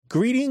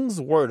Greetings,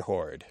 Word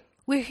Horde.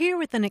 We're here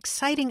with an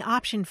exciting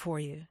option for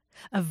you,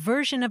 a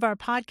version of our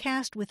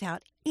podcast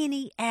without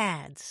any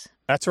ads.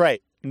 That's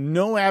right.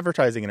 No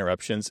advertising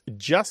interruptions,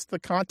 just the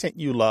content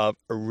you love,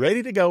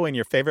 ready to go in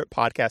your favorite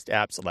podcast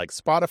apps like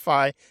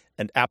Spotify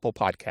and Apple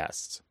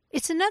Podcasts.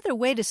 It's another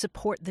way to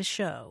support the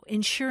show,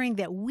 ensuring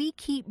that we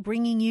keep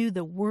bringing you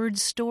the word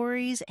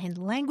stories and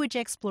language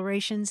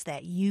explorations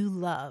that you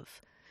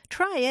love.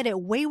 Try it at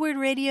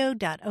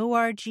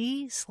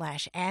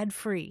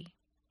waywardradio.org/ad-free.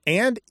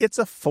 And it's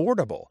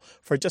affordable.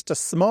 For just a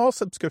small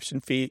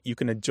subscription fee, you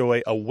can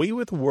enjoy A Way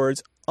with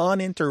Words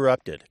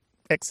uninterrupted,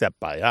 except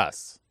by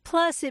us.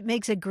 Plus, it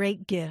makes a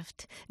great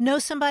gift. Know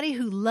somebody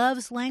who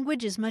loves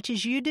language as much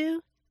as you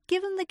do?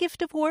 Give them the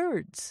gift of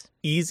words.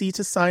 Easy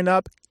to sign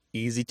up,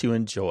 easy to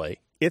enjoy.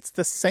 It's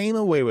the same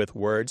A Way with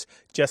Words,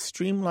 just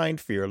streamlined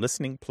for your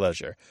listening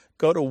pleasure.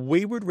 Go to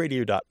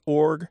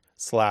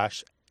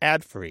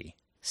waywardradio.org/ad-free.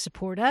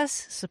 Support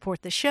us,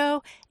 support the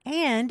show,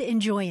 and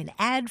enjoy an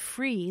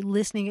ad-free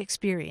listening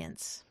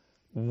experience.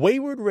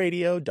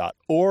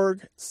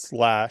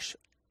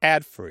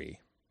 waywardradio.org/ad-free.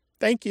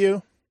 Thank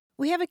you.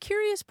 We have a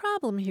curious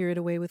problem here at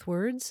A Way with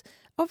Words.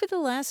 Over the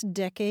last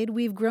decade,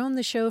 we've grown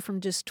the show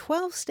from just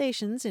 12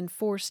 stations in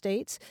 4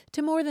 states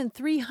to more than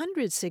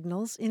 300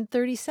 signals in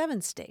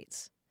 37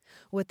 states.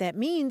 What that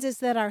means is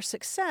that our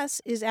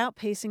success is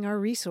outpacing our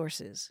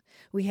resources.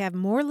 We have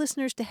more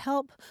listeners to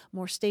help,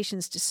 more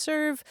stations to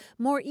serve,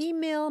 more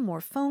email,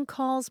 more phone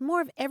calls,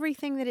 more of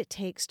everything that it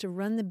takes to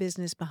run the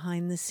business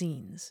behind the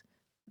scenes.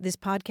 This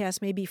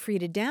podcast may be free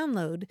to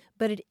download,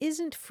 but it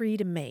isn't free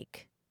to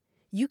make.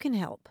 You can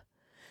help.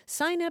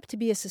 Sign up to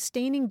be a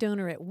sustaining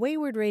donor at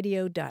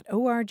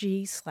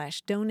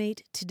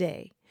waywardradio.org/donate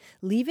today.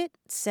 Leave it,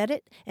 set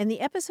it, and the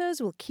episodes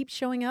will keep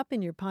showing up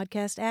in your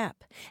podcast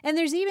app. And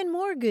there's even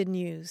more good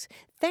news.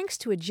 Thanks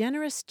to a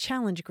generous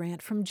challenge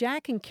grant from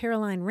Jack and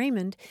Caroline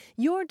Raymond,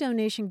 your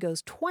donation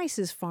goes twice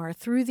as far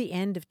through the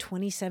end of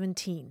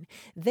 2017.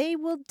 They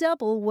will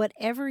double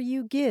whatever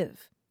you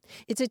give.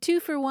 It's a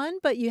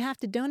 2-for-1, but you have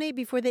to donate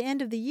before the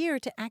end of the year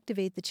to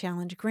activate the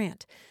challenge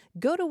grant.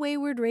 Go to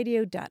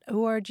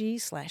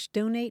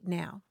waywardradio.org/donate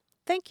now.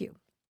 Thank you.